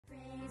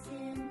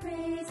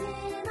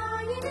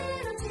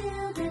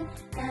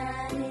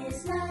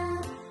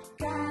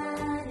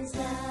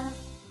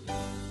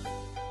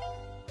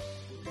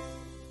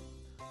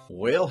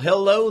Well,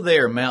 hello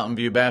there, Mountain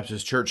View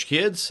Baptist Church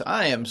kids.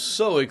 I am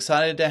so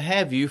excited to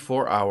have you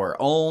for our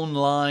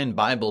online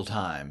Bible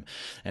time.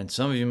 And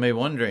some of you may be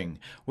wondering,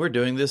 we're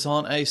doing this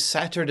on a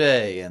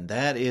Saturday, and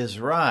that is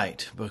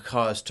right,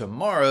 because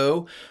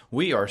tomorrow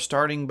we are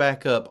starting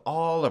back up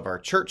all of our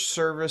church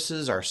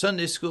services, our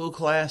Sunday school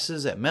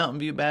classes at Mountain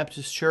View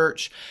Baptist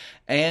Church,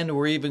 and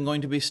we're even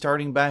going to be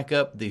starting back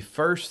up the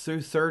 1st through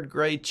 3rd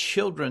grade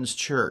children's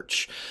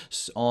church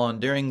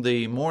during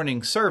the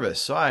morning service.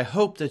 So I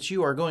hope that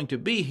you are going to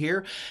be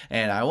here,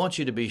 and I want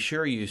you to be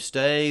sure you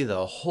stay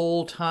the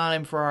whole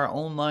time for our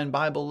online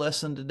Bible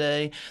lesson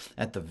today.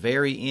 At the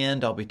very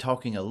end, I'll be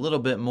talking a little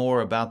bit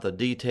more about the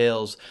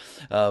details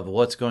of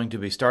what's going to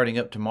be starting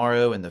up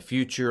tomorrow and the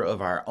future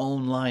of our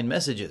online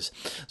messages.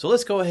 So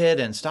let's go ahead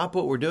and stop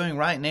what we're doing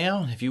right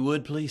now. If you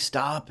would, please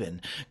stop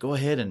and go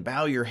ahead and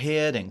bow your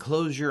head and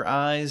close your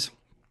eyes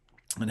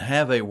and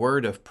have a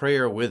word of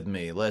prayer with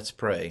me. Let's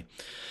pray.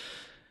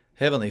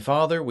 Heavenly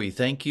Father, we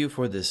thank you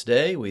for this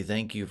day. We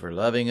thank you for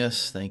loving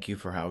us. Thank you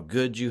for how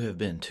good you have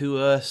been to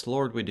us.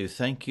 Lord, we do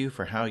thank you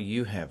for how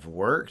you have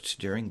worked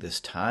during this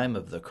time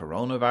of the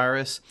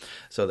coronavirus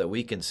so that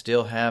we can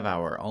still have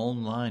our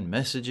online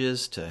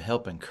messages to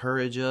help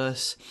encourage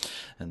us.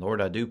 And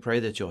Lord, I do pray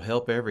that you'll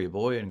help every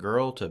boy and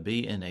girl to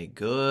be in a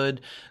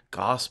good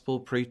gospel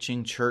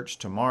preaching church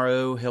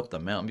tomorrow. Help the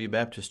Mountain View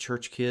Baptist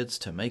Church kids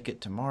to make it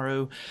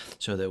tomorrow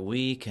so that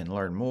we can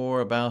learn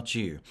more about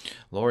you.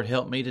 Lord,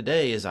 help me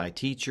today as I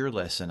teach your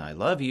lesson. I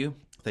love you.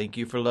 Thank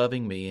you for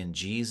loving me. In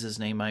Jesus'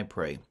 name I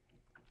pray.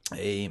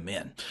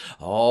 Amen.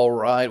 All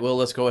right, well,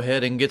 let's go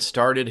ahead and get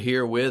started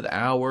here with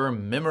our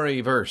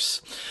memory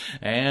verse.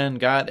 And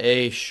got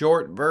a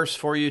short verse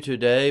for you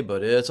today,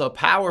 but it's a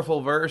powerful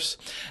verse,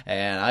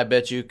 and I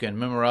bet you can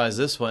memorize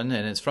this one,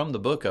 and it's from the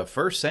book of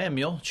 1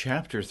 Samuel,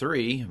 chapter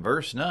 3,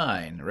 verse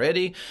 9.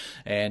 Ready?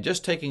 And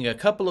just taking a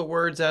couple of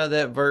words out of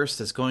that verse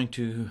that's going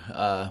to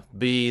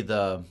be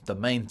the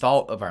main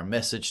thought of our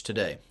message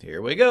today.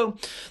 Here we go.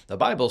 The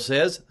Bible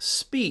says,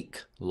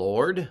 "Speak,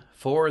 Lord,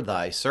 for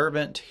thy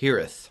servant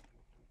heareth."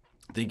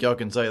 Think y'all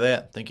can say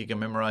that? Think you can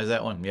memorize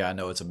that one? Yeah, I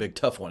know it's a big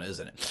tough one,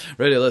 isn't it?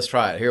 Ready? Let's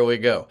try it. Here we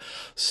go.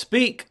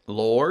 "Speak,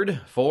 Lord,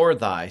 for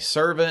thy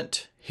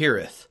servant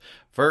heareth."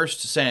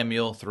 1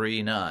 Samuel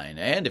 3:9.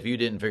 And if you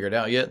didn't figure it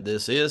out yet,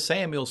 this is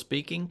Samuel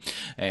speaking,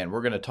 and we're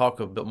going to talk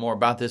a bit more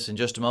about this in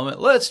just a moment.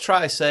 Let's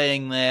try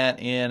saying that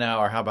in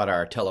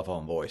our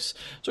telephone voice.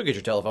 So get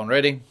your telephone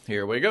ready.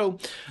 Here we go.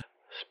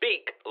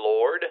 "Speak,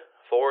 Lord,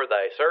 for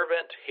thy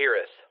servant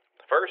heareth."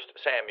 1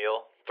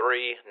 Samuel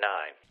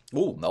 3:9.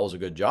 Ooh, that was a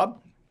good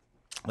job.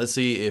 Let's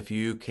see if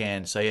you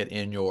can say it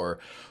in your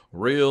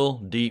real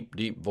deep,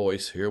 deep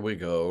voice. Here we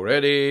go.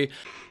 Ready?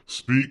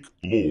 "Speak,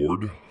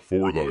 Lord,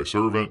 for thy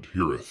servant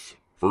heareth."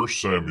 1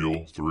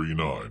 Samuel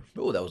 3:9.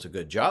 Oh, that was a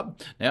good job.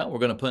 Now we're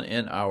going to put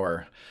in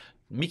our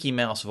Mickey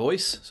Mouse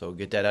voice. So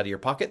get that out of your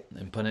pocket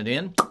and put it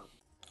in. Ready?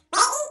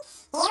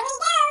 Here we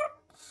go.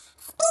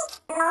 "Speak,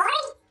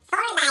 Lord,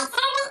 for thy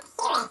servant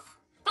heareth."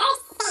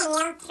 1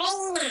 Samuel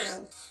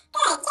 3:9.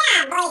 Good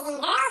job, boys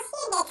and girls.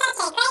 You did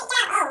such a great job. Oh,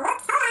 whoops, hold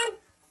on.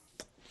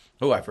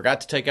 Oh, I forgot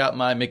to take out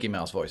my Mickey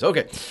Mouse voice.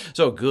 Okay,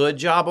 so good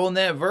job on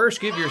that verse.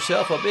 Give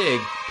yourself a big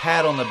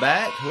pat on the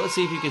back. Let's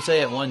see if you can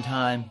say it one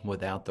time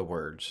without the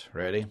words.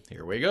 Ready?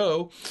 Here we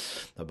go.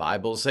 The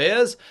Bible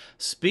says,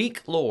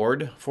 "Speak,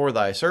 Lord, for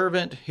thy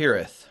servant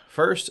heareth."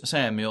 1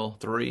 Samuel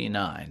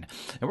 3:9.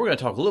 And we're going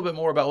to talk a little bit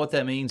more about what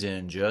that means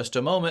in just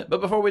a moment.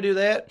 But before we do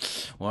that,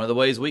 one of the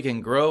ways we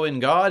can grow in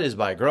God is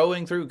by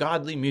growing through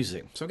godly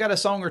music. So I've got a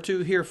song or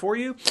two here for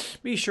you.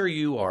 Be sure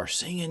you are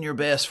singing your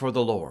best for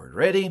the Lord.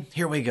 Ready?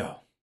 Here we go.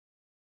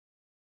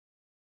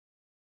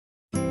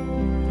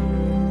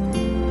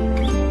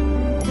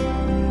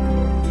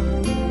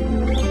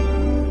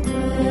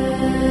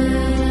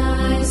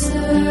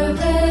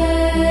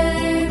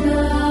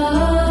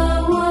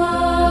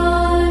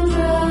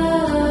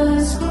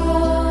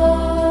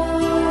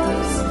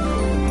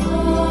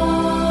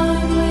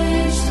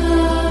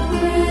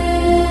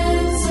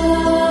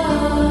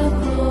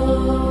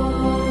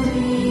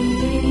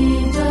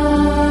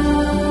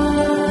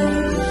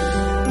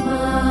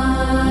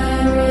 My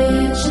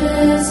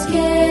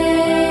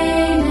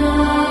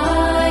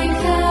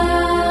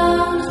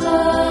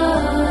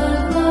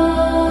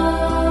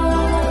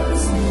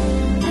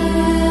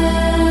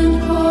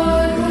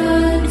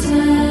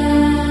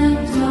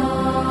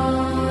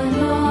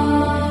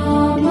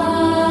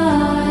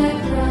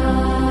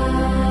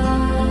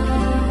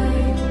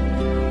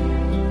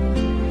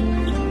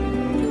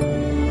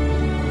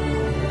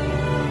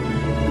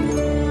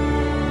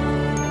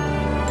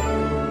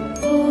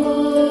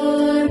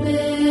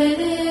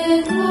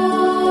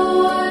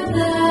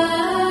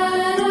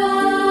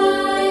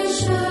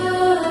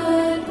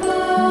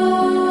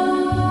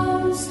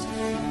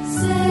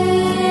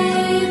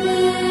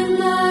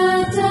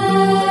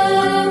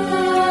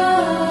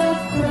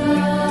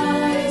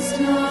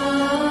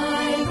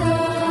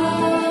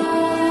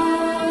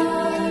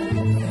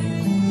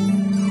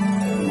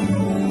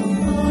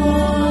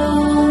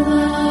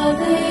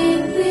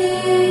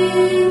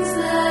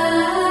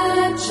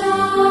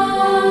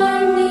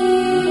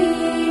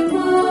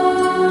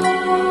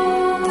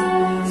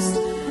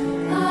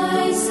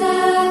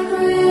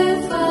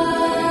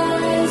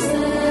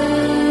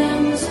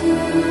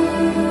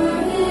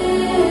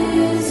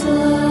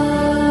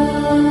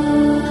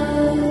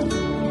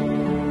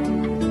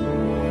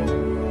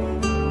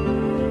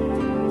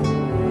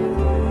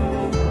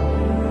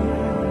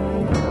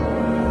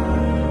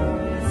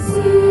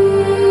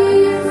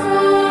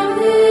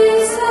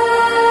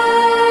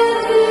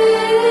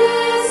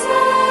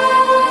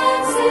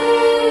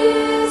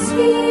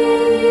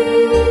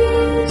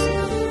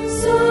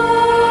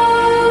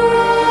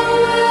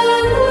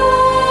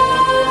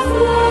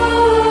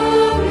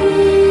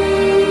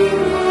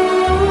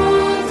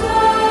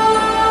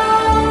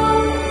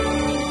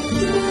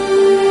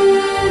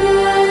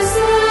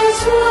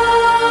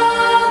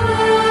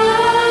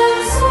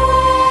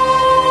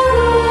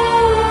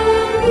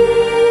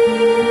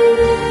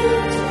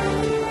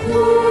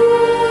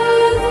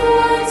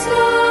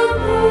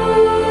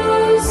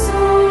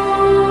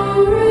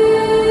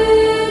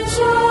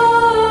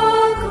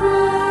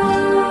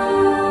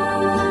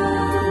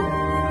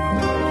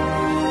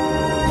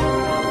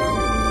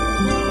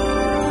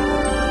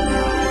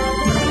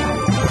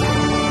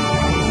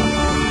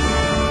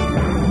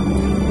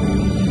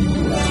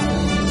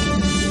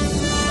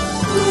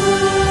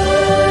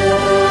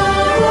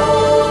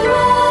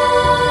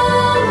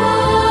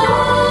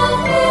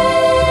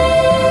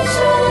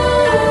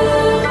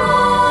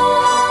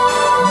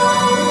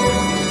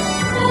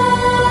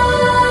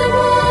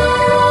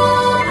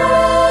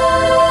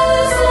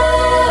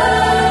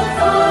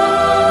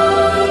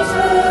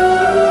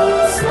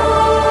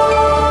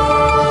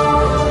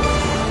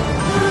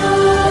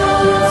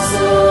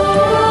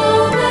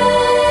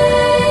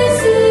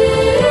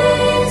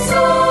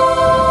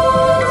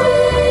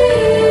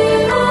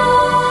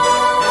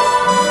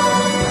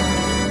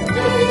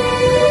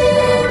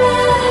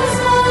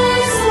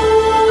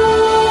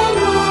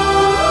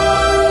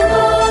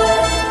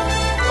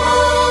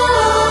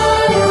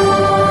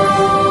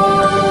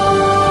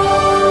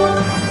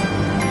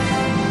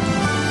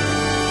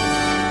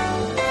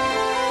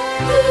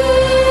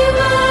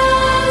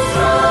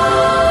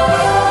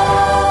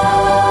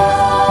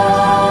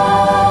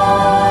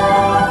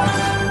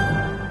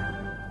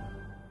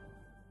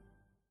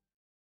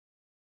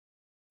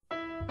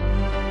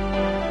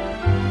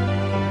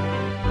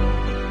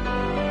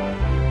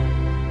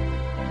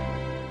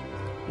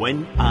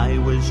When I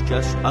was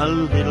just a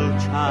little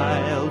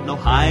child, no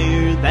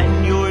higher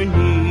than your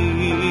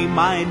knee,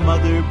 my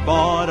mother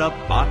bought a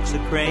box of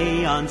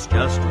crayons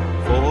just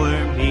for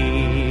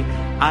me.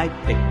 I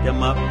picked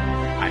them up,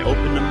 I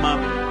opened them up,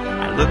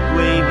 I looked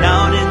way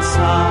down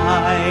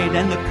inside,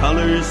 and the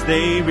colors,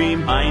 they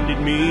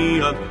reminded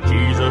me of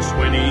Jesus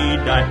when he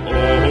died.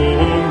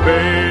 Oh,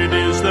 red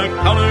is the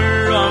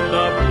color of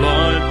the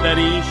blood that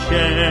he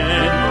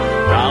shed.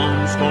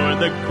 Brown's for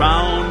the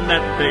crown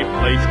that they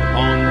placed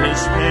upon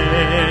his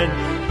head.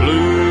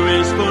 Blue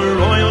is for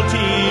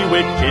royalty,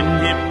 which in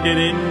him did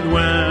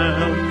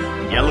indwell.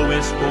 Yellow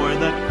is for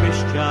the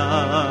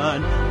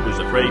Christian who's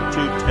afraid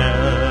to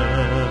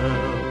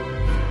tell.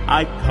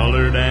 I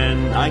colored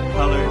and I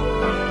colored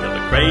till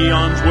the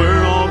crayons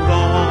were all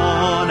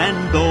gone,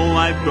 and though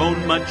I've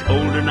grown much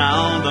older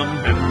now, the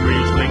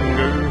memories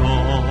linger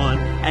on.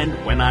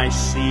 And when I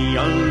see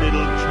a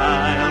little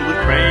child with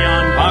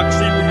crayon box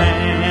in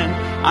hand,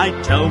 I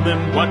tell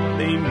them what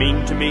they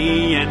mean to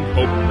me and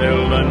hope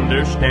they'll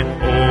understand.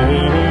 Oh,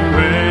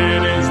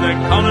 red is the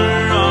color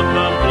of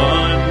the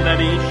blood that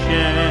he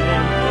shed.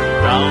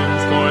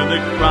 Brown's for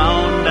the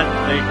crown that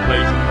they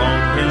placed upon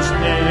his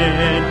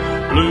head.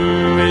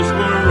 Blue is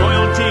for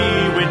royalty,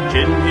 which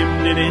in him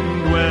did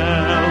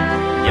indwell.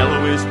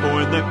 Yellow is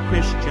for the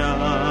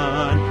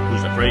Christian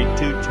who's afraid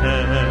to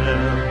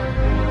tell.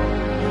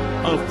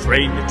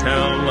 Afraid to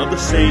tell of the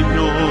Savior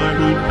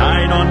who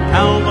died on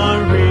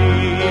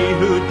Calvary,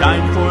 who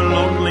died for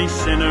lonely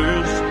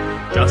sinners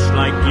just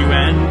like you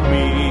and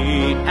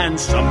me. And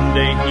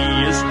someday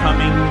he is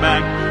coming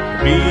back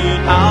to be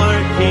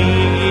our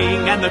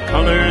King, and the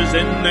colors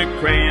in the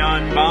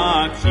crayon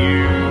box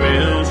you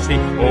will see.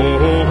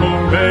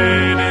 Oh,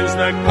 red is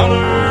the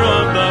color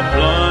of the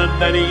blood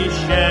that he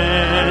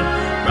shed.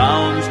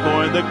 Brown's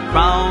for the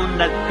crown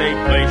that they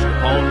placed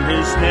upon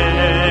his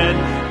head.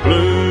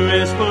 Blue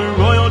is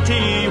for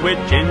royalty,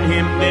 which in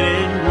him did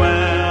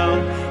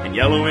indwell. And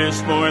yellow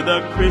is for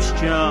the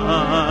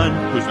Christian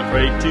who's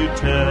afraid to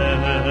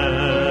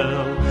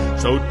tell.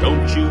 So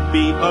don't you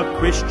be a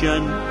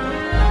Christian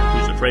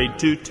who's afraid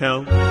to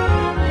tell.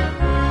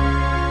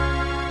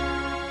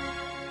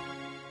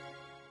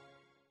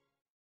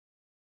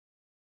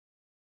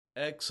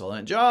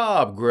 Excellent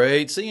job.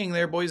 Great singing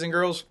there, boys and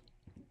girls.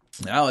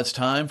 Now it's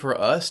time for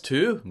us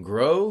to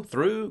grow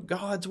through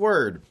God's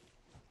Word.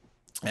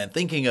 And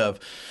thinking of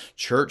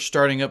church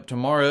starting up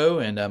tomorrow,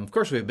 and of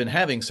course we've been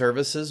having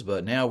services,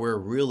 but now we're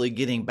really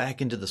getting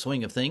back into the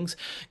swing of things.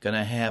 Going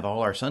to have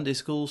all our Sunday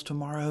schools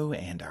tomorrow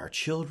and our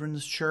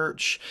children's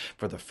church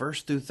for the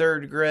 1st through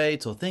 3rd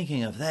grade. So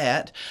thinking of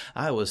that,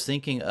 I was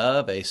thinking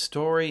of a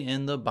story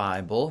in the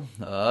Bible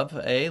of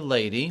a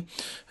lady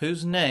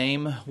whose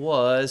name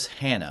was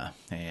Hannah.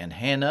 And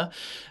Hannah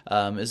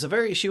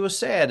she was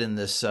sad in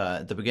this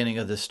at the beginning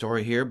of this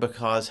story here,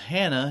 because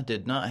Hannah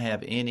did not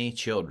have any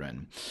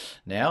children.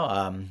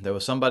 Now, there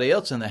was somebody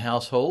else in the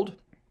household,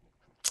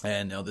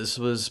 and this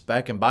was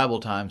back in Bible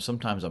times.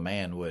 Sometimes a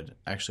man would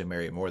actually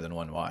marry more than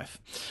one wife.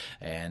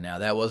 And now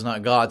that was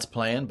not God's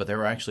plan, but there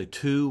were actually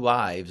 2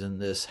 wives in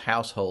this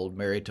household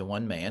married to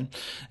one man.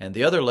 And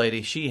the other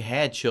lady, she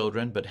had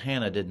children, but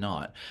Hannah did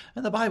not.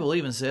 And the Bible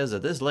even says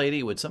that this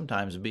lady would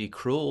sometimes be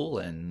cruel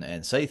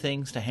and say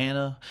things to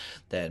Hannah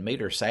that made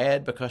her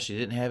sad because she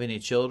didn't have any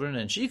children,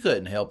 and she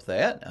couldn't help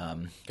that.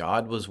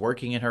 God was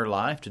working in her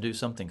life to do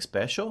something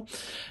special,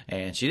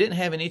 and she didn't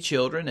have any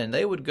children, and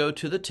they would go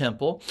to the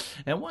temple.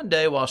 And one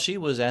day while she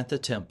was at the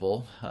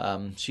temple,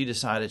 she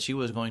decided she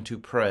was going to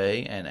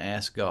pray and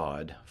ask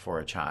God for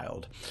a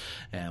child.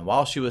 And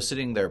while she was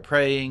sitting there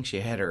praying,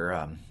 she had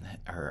her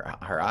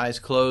eyes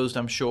closed,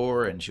 I'm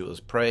sure, and she was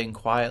praying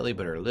quietly,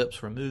 but her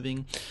lips were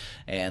moving.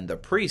 And the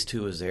priest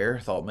who was there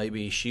thought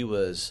maybe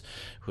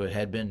who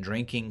had been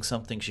drinking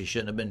something she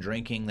shouldn't have been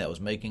drinking that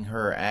was making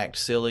her act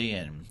silly,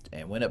 and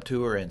went up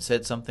to her and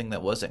said something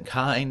that wasn't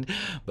kind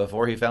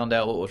before he found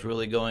out what was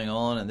really going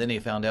on. And then he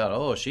found out,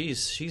 oh,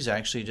 she's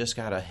actually just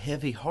got a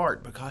heavy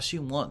heart because she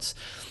wants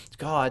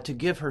God to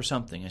give her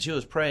something, and she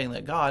was praying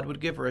that God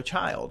would give her a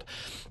child.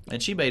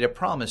 And she made a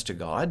promise to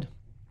God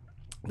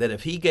that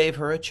if he gave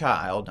her a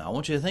child, now I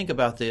want you to think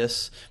about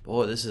this.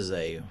 Boy, this is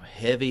a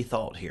heavy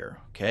thought here,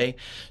 okay?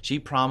 She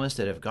promised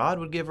that if God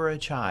would give her a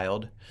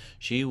child,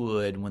 she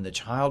would, when the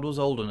child was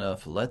old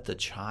enough, let the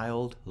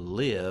child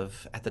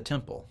live at the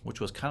temple, which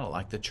was kind of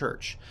like the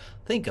church.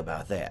 Think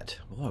about that.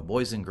 Boy,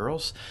 boys and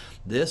girls,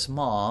 this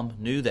mom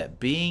knew that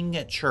being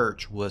at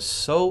church was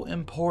so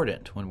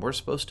important when we're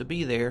supposed to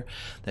be there,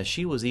 that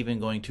she was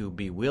even going to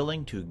be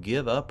willing to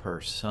give up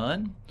her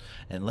son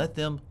and let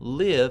them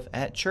live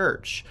at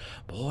church.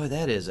 Boy,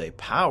 that is a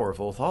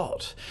powerful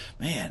thought.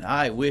 Man,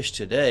 I wish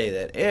today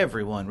that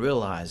everyone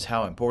realized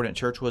how important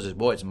church was.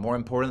 Boy, it's more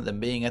important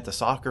than being at the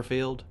soccer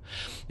field.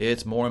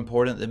 It's more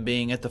important than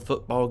being at the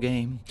football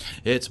game.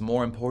 It's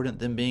more important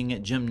than being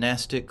at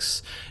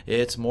gymnastics.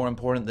 It's more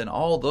important than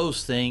all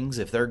those things.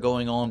 If they're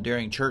going on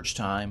during church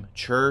time,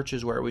 church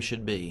is where we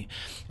should be.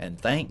 And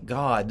thank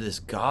God this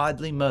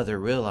godly mother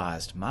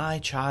realized my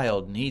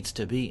child needs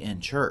to be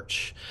in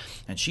church.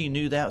 And she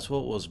knew that's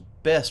what was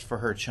best for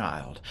her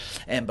child.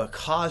 And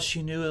because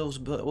she knew it was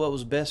what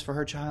was best for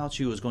her child,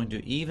 she was going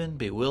to even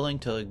be willing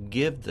to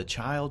give the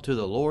child to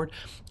the Lord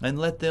and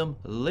let them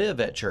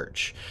live at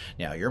church.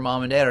 Now, your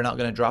mom and dad are not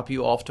going to drop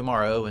you off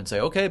tomorrow and say,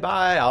 okay,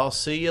 bye, I'll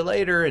see you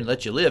later, and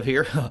let you live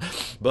here.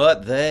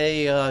 But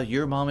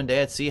your mom and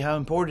dad see how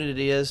important it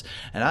is,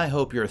 and I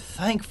hope you're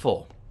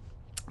thankful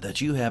that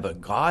you have a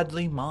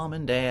godly mom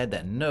and dad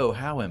that know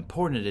how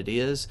important it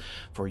is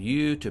for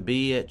you to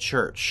be at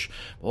church.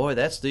 Boy,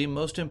 that's the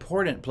most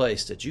important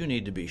place that you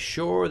need to be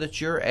sure that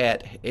you're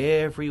at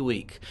every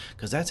week,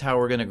 because that's how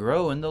we're going to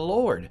grow in the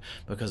Lord.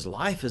 Because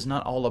life is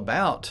not all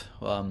about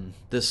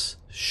this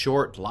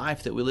short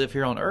life that we live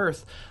here on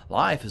earth.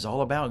 Life is all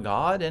about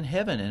God and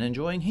heaven and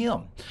enjoying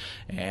Him.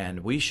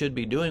 And we should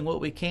be doing what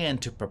we can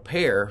to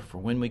prepare for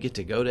when we get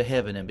to go to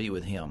heaven and be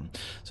with Him.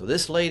 So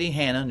this lady,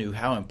 Hannah, knew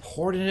how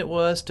important it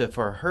was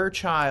for her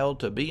child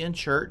to be in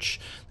church,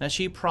 that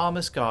she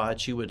promised God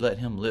she would let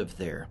him live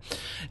there.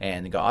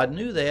 And God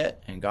knew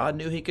that, and God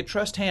knew He could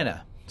trust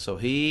Hannah. So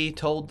He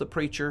told the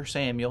preacher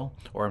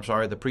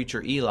the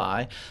preacher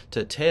Eli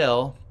to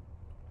tell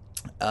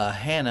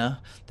Hannah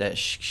that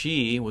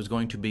she was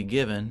going to be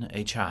given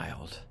a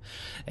child.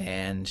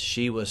 And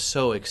she was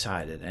so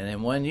excited. And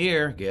in 1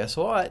 year, guess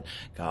what?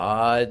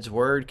 God's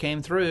word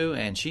came through,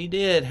 and she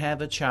did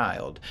have a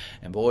child.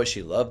 And boy,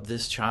 she loved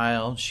this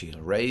child. She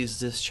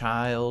raised this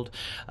child,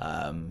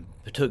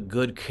 took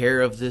good care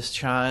of this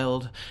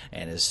child.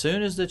 And as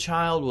soon as the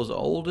child was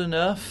old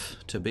enough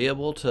to be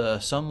able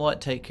to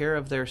somewhat take care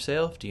of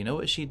theirself, do you know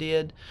what she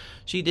did?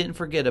 She didn't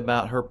forget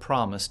about her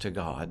promise to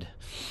God.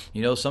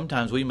 You know,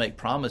 sometimes we make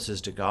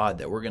promises to God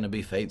that we're going to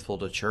be faithful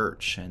to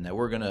church, and that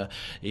we're going to,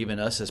 even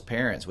us as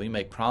parents, we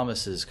make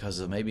promises because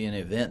of maybe an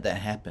event that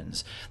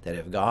happens, that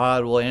if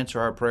God will answer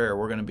our prayer,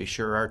 we're going to be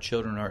sure our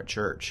children are at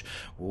church.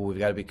 Well, we've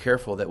got to be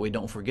careful that we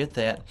don't forget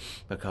that,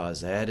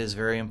 because that is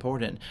very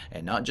important.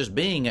 And not just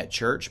being at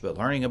church, but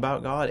learning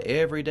about God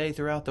every day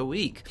throughout the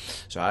week.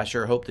 So I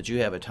sure hope that you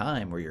have a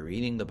time where you're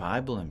reading the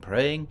Bible and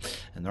praying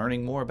and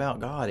learning more about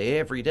God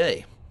every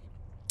day.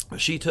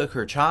 She took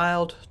her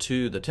child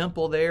to the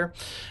temple there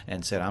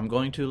and said, I'm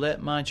going to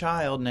let my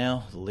child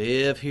now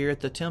live here at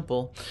the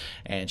temple.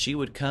 And she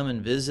would come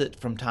and visit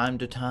from time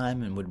to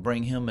time and would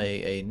bring him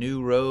a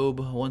new robe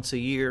once a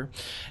year,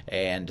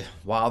 and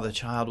while the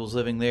child was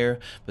living there.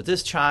 But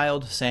this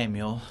child,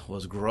 Samuel,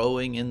 was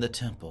growing in the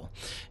temple.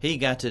 He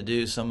got to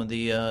do some of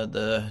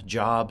the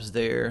jobs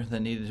there that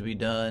needed to be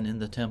done in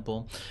the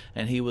temple,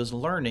 and he was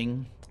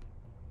learning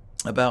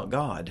about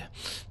God.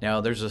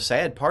 Now, there's a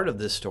sad part of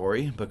this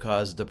story,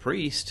 because the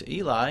priest,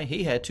 Eli,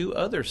 he had 2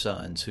 other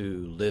sons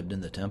who lived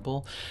in the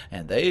temple,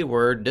 and they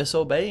were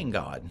disobeying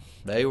God.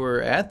 They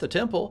were at the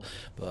temple,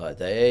 but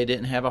they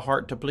didn't have a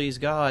heart to please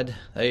God.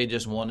 They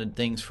just wanted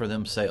things for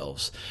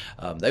themselves.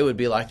 They would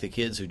be like the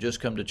kids who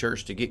just come to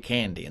church to get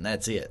candy, and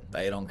that's it.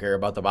 They don't care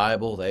about the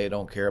Bible. They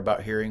don't care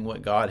about hearing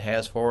what God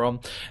has for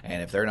them.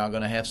 And if they're not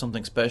going to have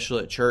something special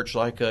at church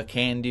like a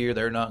candy, or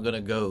they're not going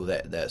to go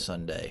that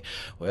Sunday.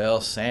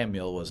 Well,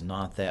 Samuel was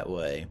not that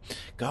way.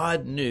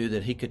 God knew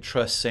that He could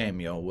trust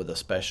Samuel with a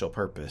special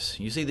purpose.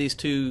 You see these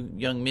 2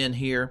 young men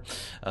here,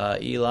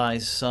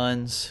 Eli's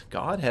sons.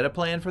 God had a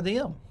plan for them.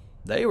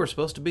 They were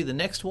supposed to be the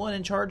next one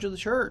in charge of the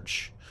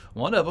church.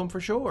 One of them for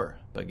sure.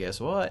 But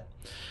guess what?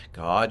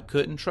 God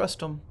couldn't trust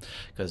them,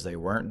 because they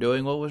weren't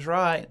doing what was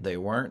right. They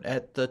weren't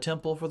at the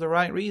temple for the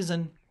right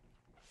reason.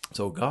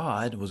 So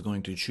God was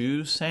going to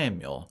choose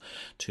Samuel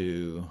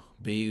to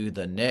be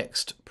the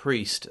next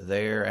priest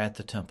there at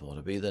the temple,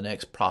 to be the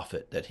next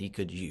prophet that He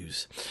could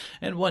use.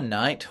 And one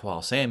night,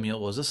 while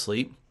Samuel was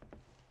asleep,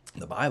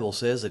 the Bible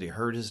says that he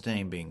heard his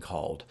name being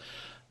called.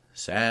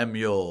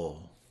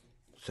 Samuel,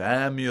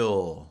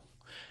 Samuel.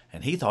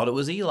 And he thought it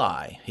was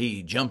Eli.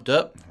 He jumped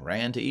up,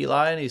 ran to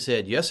Eli, and he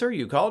said, Yes, sir,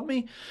 you called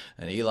me?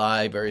 And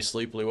Eli very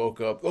sleepily woke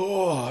up.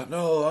 Oh,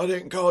 no, I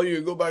didn't call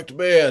you. Go back to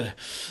bed.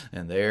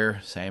 And there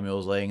Samuel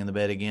was laying in the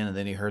bed again, and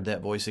then he heard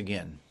that voice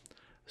again.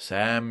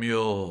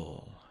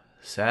 Samuel,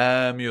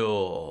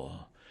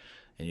 Samuel.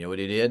 And you know what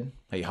he did?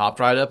 He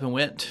hopped right up and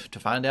went to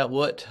find out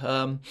what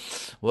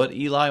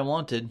Eli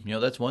wanted. You know,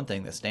 that's one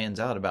thing that stands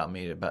out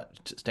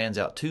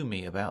to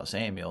me about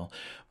Samuel.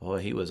 Boy,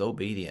 he was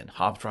obedient.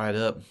 Hopped right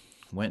up,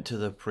 went to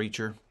the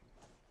preacher,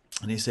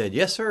 and he said,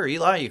 Yes, sir,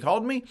 Eli, you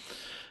called me?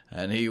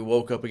 And he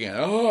woke up again.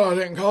 Oh, I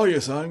didn't call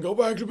you, son. Go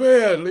back to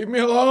bed. Leave me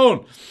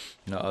alone.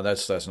 No,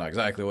 that's not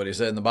exactly what he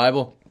said in the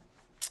Bible,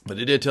 but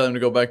he did tell him to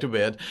go back to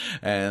bed.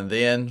 And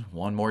then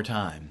one more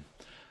time,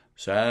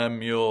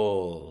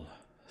 Samuel,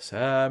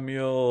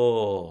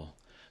 Samuel.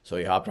 So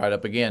he hopped right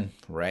up again,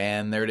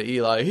 ran there to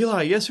Eli.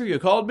 Eli, yes, sir, you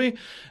called me?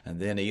 And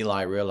then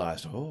Eli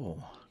realized,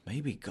 oh,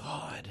 maybe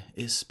God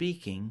is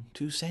speaking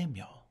to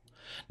Samuel.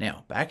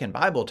 Now, back in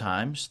Bible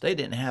times, they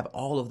didn't have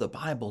all of the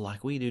Bible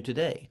like we do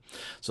today.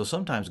 So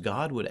sometimes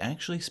God would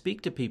actually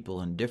speak to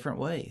people in different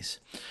ways.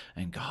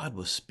 And God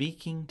was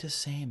speaking to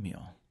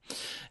Samuel.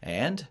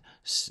 And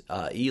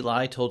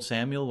Eli told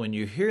Samuel, when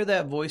you hear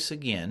that voice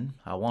again,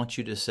 I want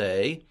you to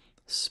say,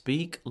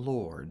 "Speak,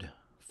 Lord,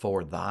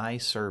 for thy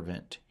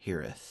servant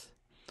heareth."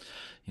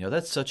 You know,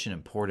 that's such an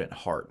important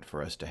heart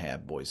for us to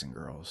have, boys and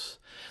girls,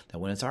 that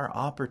when it's our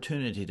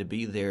opportunity to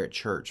be there at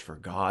church for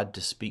God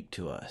to speak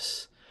to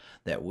us,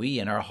 that we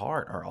in our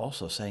heart are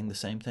also saying the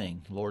same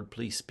thing. Lord,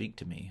 please speak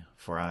to me,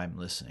 for I'm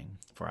listening,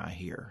 for I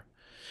hear.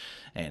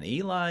 And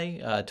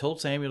Eli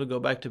told Samuel to go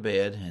back to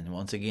bed, and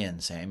once again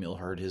Samuel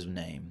heard his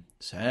name.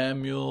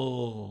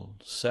 Samuel,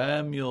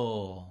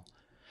 Samuel.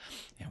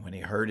 And when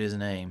he heard his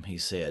name, he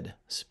said,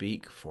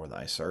 "Speak, for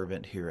thy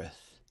servant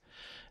heareth."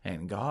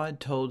 And God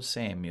told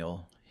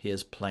Samuel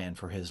his plan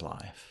for his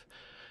life.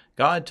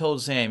 God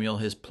told Samuel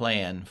his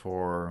plan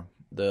for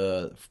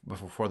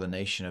the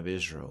nation of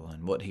Israel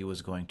and what he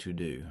was going to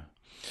do.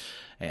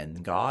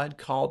 And God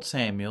called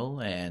Samuel,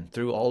 and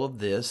through all of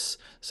this,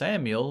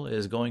 Samuel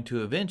is going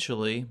to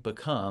eventually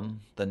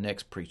become the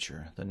next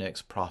preacher, the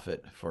next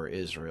prophet for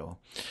Israel.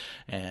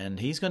 And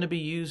he's going to be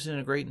used in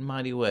a great and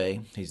mighty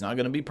way. He's not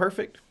going to be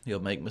perfect. He'll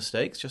make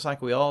mistakes, just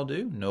like we all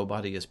do.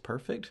 Nobody is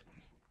perfect.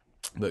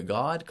 But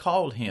God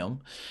called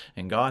him,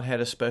 and God had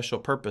a special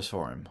purpose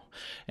for him.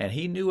 And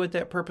he knew what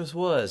that purpose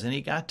was, and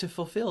he got to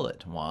fulfill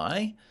it.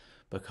 Why?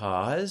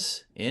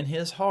 Because in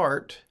his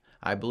heart,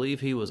 I believe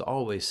he was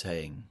always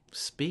saying,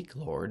 "Speak,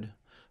 Lord,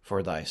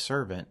 for thy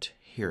servant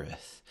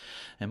heareth."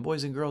 And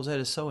boys and girls, that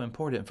is so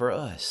important for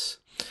us.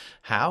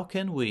 How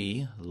can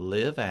we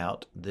live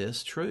out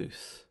this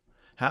truth?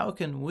 How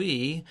can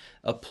we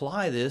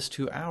apply this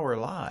to our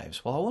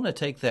lives? Well, I want to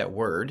take that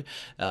word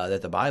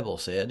that the Bible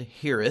said,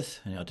 heareth.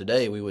 You know,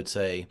 today we wouldn't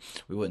say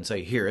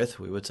heareth,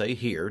 we would say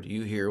hear. Do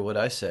you hear what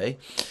I say?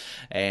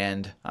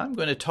 And I'm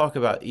going to talk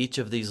about each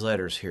of these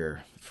letters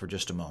here for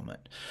just a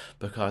moment,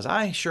 because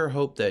I sure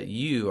hope that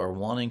you are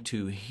wanting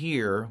to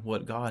hear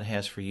what God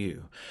has for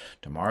you.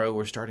 Tomorrow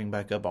we're starting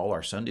back up all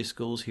our Sunday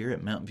schools here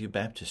at Mountain View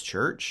Baptist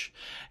Church,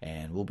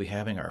 and we'll be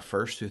having our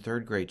 1st through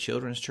 3rd grade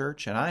children's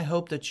church, and I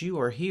hope that you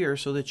are here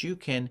so that you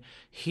can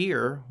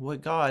hear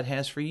what God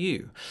has for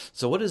you.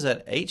 So what does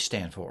that H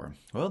stand for?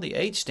 Well, the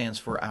H stands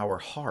for our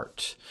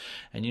heart.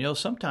 And you know,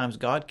 sometimes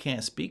God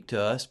can't speak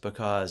to us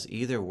because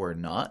either we're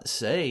not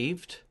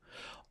saved,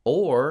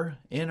 or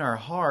in our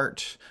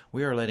heart,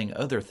 we are letting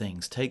other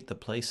things take the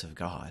place of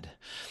God.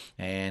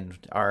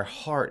 And our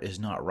heart is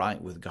not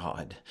right with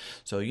God.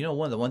 So, you know,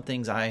 one of the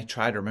things I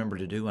try to remember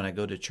to do when I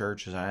go to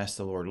church is I ask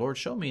the Lord, "Lord,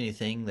 show me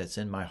anything that's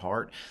in my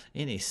heart,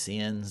 any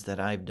sins that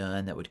I've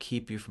done that would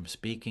keep you from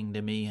speaking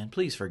to me. And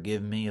please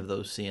forgive me of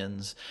those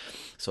sins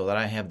so that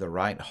I have the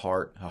right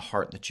heart, a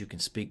heart that you can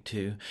speak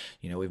to."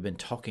 You know, we've been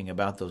talking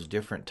about those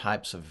different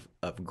types of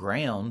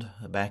ground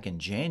back in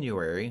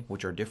January,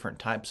 which are different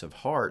types of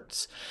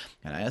hearts.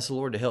 And I asked the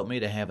Lord to help me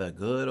to have a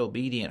good,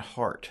 obedient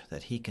heart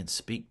that he can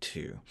speak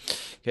to.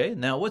 Okay,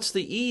 now what's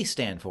the E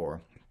stand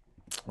for?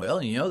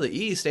 Well, you know, the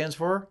E stands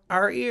for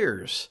our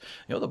ears.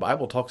 You know, the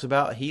Bible talks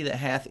about he that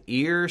hath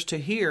ears to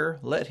hear,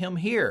 let him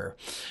hear.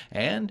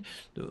 And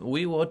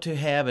we want to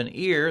have an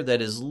ear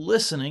that is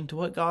listening to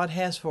what God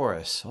has for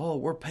us. Oh,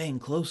 we're paying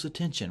close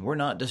attention. We're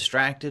not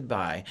distracted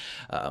by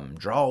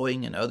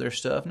drawing and other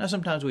stuff. Now,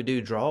 sometimes we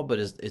do draw, but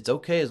it's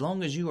okay as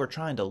long as you are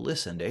trying to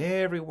listen to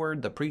every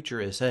word the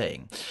preacher is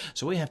saying.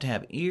 So we have to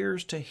have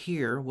ears to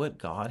hear what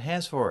God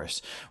has for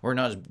us. We're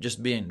not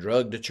just being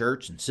drugged to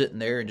church and sitting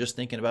there and just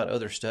thinking about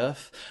other stuff,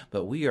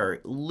 but we are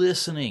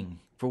listening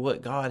for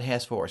what God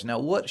has for us. Now,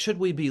 what should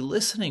we be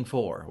listening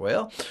for?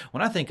 Well,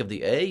 when I think of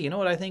the A, you know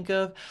what I think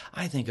of?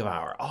 I think of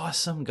our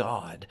awesome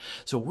God.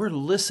 So we're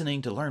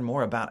listening to learn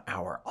more about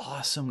our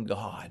awesome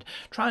God,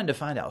 trying to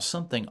find out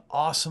something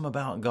awesome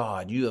about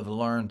God you have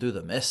learned through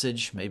the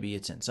message. Maybe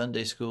it's in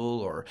Sunday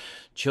school or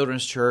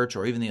children's church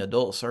or even the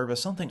adult service,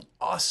 something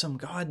awesome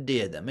God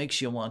did that makes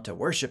you want to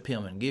worship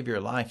him and give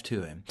your life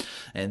to him.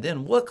 And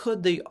then what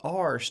could the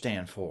R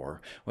stand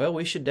for? Well,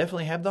 we should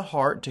definitely have the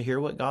heart to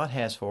hear what God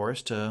has for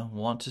us, to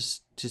want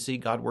to see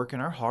God work in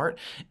our heart,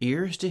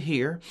 ears to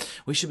hear.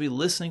 We should be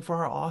listening for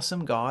our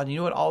awesome God. You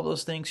know what all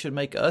those things should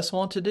make us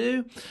want to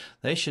do?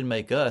 They should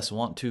make us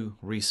want to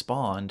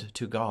respond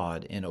to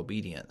God in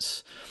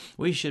obedience.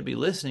 We should be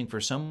listening for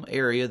some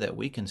area that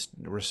we can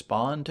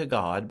respond to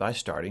God by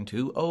starting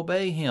to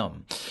obey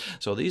him.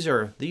 So these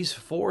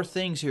 4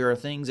 things here are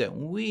things that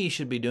we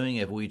should be doing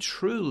if we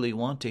truly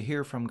want to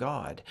hear from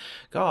God.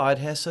 God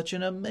has such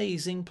an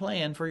amazing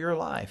plan for your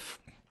life.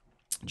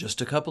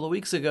 Just a couple of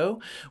weeks ago,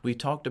 we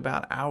talked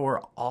about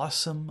our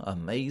awesome,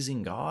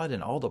 amazing God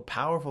and all the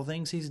powerful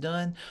things he's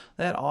done.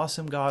 That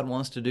awesome God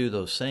wants to do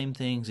those same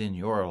things in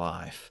your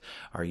life.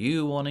 Are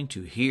you wanting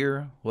to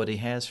hear what he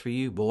has for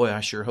you? Boy, I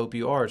sure hope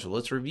you are. So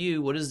let's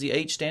review. What does the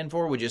H stand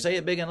for? Would you say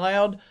it big and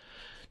loud?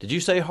 Did you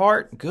say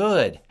heart?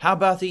 Good. How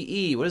about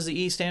the E? What does the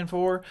E stand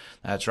for?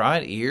 That's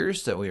right,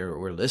 ears, that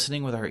we're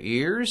listening with our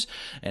ears.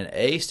 And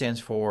A stands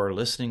for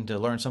listening to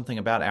learn something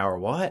about our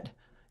what?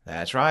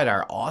 That's right,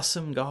 our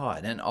awesome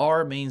God. And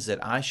R means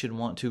that I should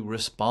want to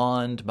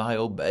respond by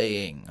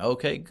obeying.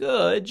 Okay,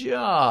 good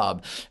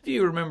job. If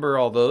you remember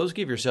all those,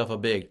 give yourself a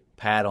big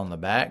pat on the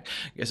back.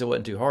 I guess it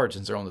wasn't too hard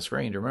since they're on the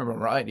screen to remember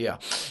them, right? Yeah.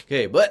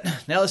 Okay, but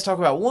now let's talk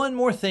about one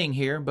more thing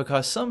here,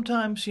 because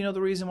sometimes,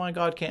 the reason why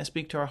God can't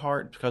speak to our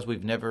heart is because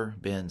we've never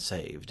been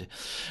saved.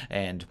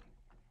 And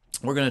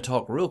we're going to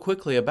talk real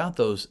quickly about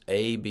those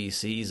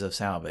ABCs of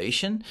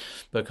salvation,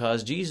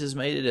 because Jesus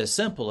made it as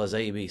simple as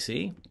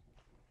ABC.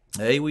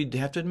 A, we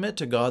have to admit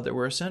to God that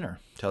we're a sinner.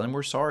 Tell Him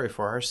we're sorry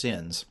for our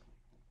sins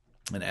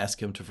and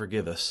ask Him to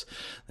forgive us.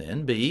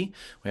 Then B,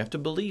 we have to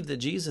believe that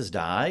Jesus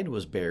died,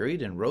 was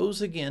buried, and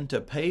rose again to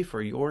pay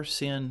for your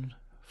sin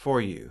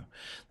for you.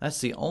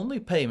 That's the only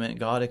payment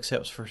God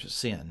accepts for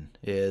sin,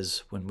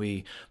 is when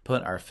we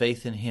put our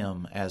faith in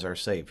Him as our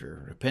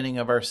Savior, repenting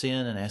of our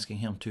sin and asking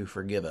Him to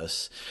forgive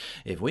us.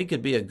 If we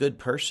could be a good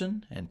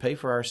person and pay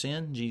for our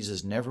sin,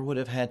 Jesus never would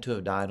have had to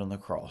have died on the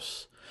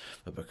cross.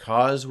 But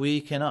because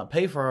we cannot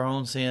pay for our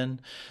own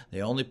sin,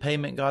 the only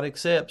payment God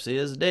accepts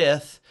is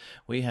death.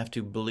 We have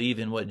to believe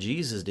in what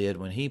Jesus did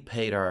when He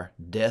paid our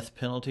death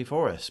penalty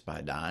for us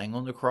by dying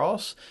on the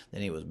cross.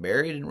 Then He was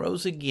buried and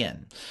rose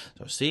again.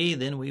 So see,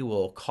 then we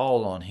will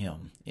call on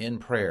Him in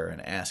prayer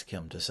and ask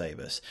Him to save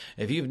us.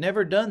 If you've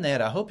never done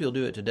that, I hope you'll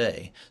do it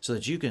today so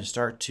that you can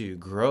start to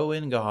grow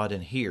in God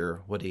and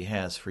hear what He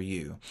has for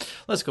you.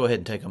 Let's go ahead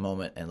and take a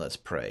moment and let's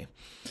pray.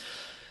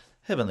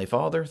 Heavenly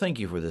Father, thank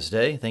you for this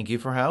day. Thank you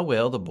for how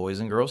well the boys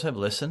and girls have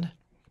listened.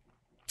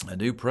 I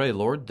do pray,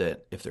 Lord,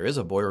 that if there is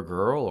a boy or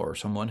girl or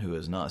someone who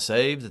is not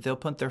saved, that they'll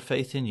put their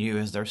faith in you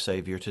as their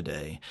Savior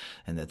today,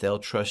 and that they'll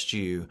trust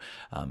you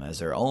as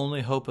their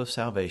only hope of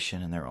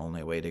salvation and their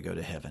only way to go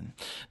to heaven.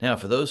 Now,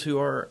 for those who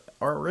are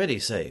already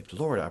saved,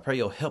 Lord, I pray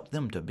you'll help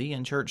them to be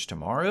in church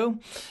tomorrow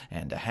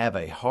and to have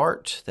a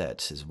heart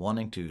that is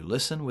wanting to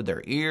listen with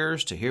their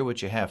ears to hear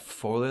what you have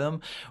for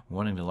them,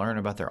 wanting to learn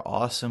about their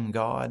awesome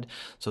God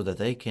so that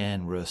they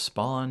can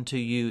respond to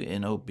you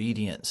in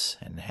obedience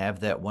and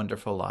have that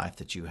wonderful life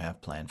that you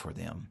have planned for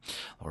them.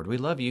 Lord, we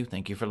love you.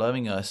 Thank you for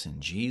loving us. In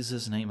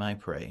Jesus' name I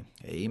pray.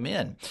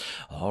 Amen.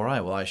 All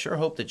right. Well, I sure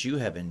hope that you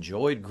have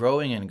enjoyed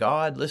growing in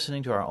God,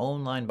 listening to our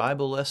online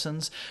Bible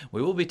lessons.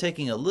 We will be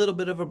taking a little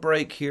bit of a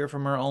break here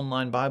from our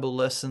online Bible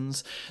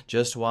lessons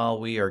just while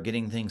we are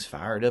getting things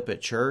fired up at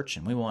church,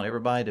 and we want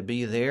everybody to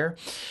be there.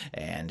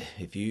 And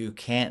if you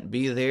can't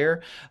be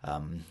there,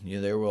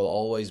 there will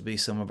always be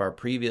some of our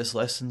previous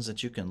lessons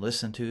that you can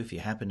listen to if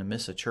you happen to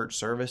miss a church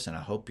service, and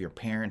I hope your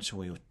parents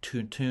will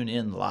tune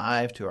in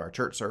live to our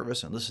church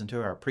service and listen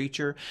to our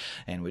preacher.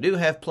 And we do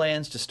have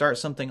plans to start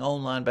something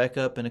online back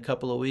up in a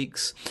couple of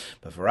weeks,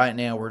 but for right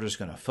now we're just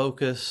going to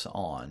focus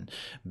on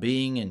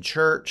being in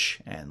church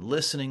and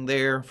listening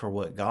there for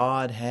what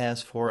God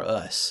has for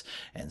us.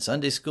 And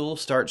Sunday school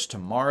starts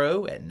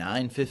tomorrow at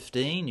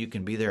 9:15. You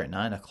can be there at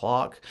 9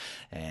 o'clock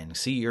and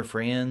see your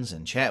friends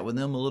and chat with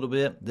them a little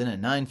bit. Then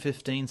at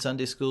 9:15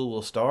 Sunday school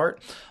will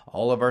start.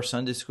 All of our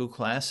Sunday school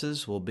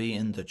classes will be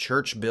in the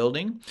church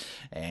building,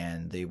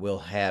 and they will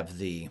have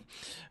the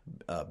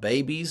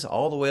babies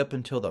all the way up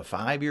until the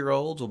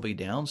 5-year-olds will be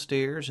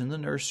downstairs in the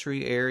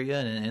nursery area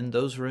and in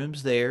those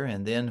rooms there,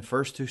 and then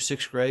 1st through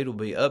 6th grade will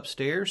be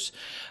upstairs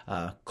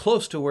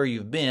close to where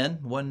you've been.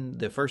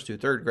 The 1st through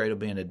 3rd grade will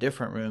be in a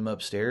different room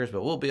upstairs,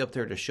 but we'll be up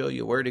there to show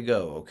you where to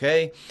go,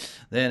 okay?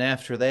 Then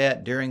after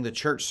that, during the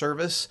church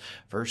service,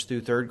 1st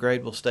through 3rd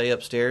grade will stay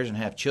upstairs and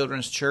have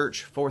children's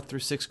church. 4th through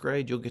 6th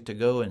grade, you'll get to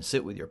go and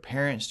sit with your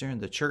parents during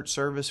the church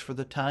service for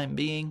the time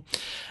being,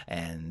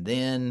 and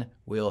then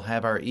we'll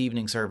have our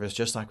evening service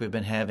just like we've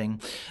been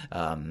having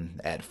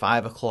at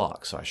 5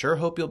 o'clock. So I sure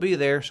hope you'll be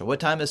there. So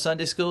what time is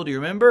Sunday school? Do you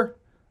remember?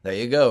 There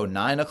you go,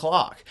 9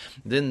 o'clock.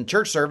 Then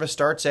church service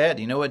starts at,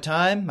 you know what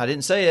time? I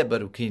didn't say it,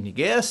 but can you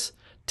guess?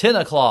 10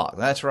 o'clock.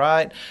 That's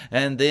right.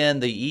 And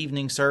then the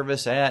evening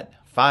service at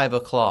 5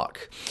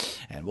 o'clock.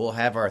 And we'll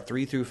have our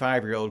 3 through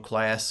 5-year-old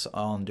class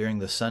on during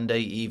the Sunday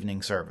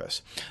evening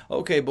service.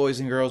 Okay, boys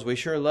and girls, we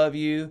sure love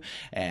you,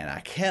 and I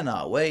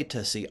cannot wait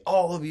to see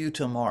all of you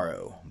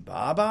tomorrow.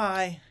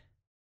 Bye-bye.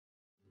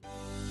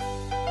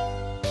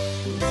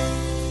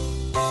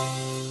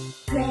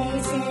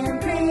 Praise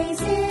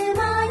Him,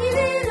 all you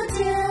little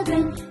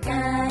children.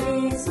 God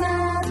is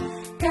love,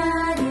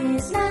 God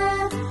is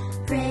love.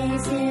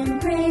 Praise Him,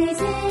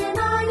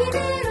 all you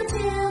little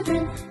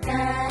children.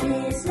 God